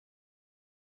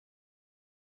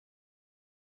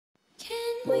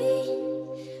Hey,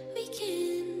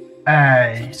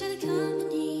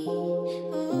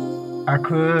 I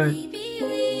could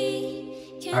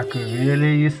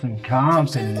really use some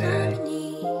company.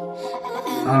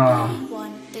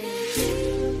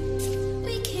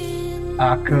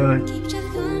 I could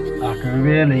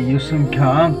really use some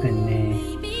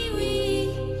company.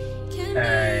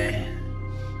 Hey,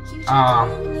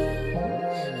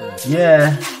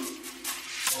 yeah.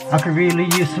 I could really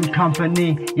use some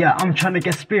company. Yeah, I'm trying to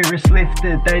get spirits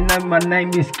lifted. They know my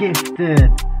name is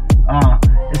gifted.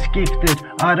 It's gifted.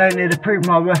 I don't need to prove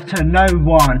my worth to no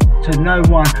one.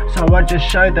 So I just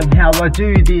show them how I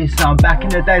do this. Back in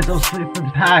the days I was flipping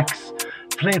packs.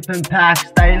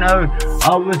 They know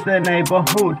I was the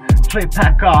neighborhood flip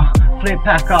packer.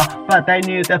 But they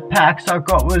knew the packs I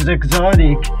got was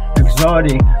exotic.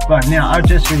 But now I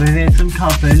just really need some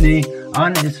company. I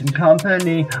need some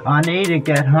company, I need to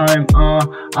get home.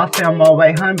 I found my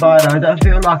way home, but I don't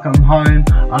feel like I'm home.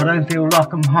 I've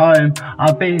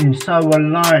been so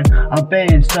alone,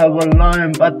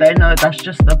 but they know that's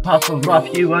just a part of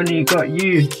life. You only got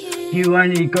you.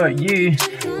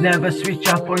 Never switch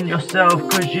up on yourself,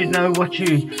 cause you know what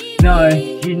you know.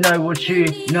 You know what you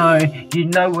know, you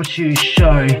know what you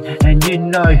show. And you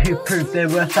know who proved their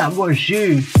worth, that was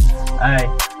you. Hey,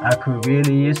 I could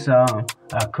really use some.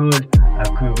 I could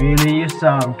really use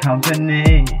some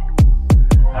company.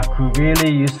 I could really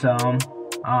use some.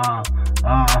 I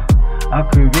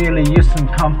could really use some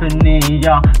company.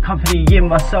 Company in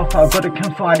myself. I gotta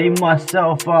confide in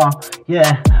myself.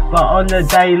 Yeah, but on the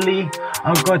daily,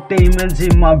 I've got demons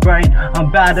in my brain.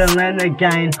 I'm battling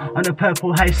again on a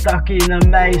purple haze, stuck in a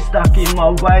maze, stuck in my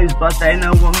ways. But they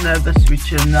know I'm never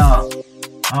switching up.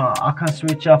 I can't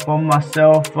switch up on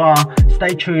myself,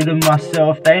 stay true to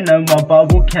myself. They know my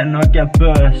bubble cannot get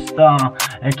burst,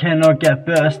 it cannot get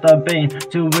burst. I've been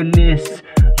doing this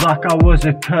like I was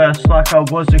a curse, I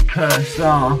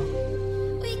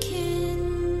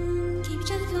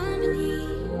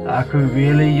could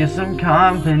really use some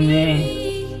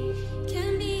company.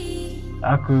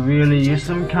 I could really use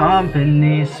some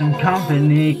company,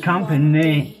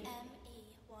 company.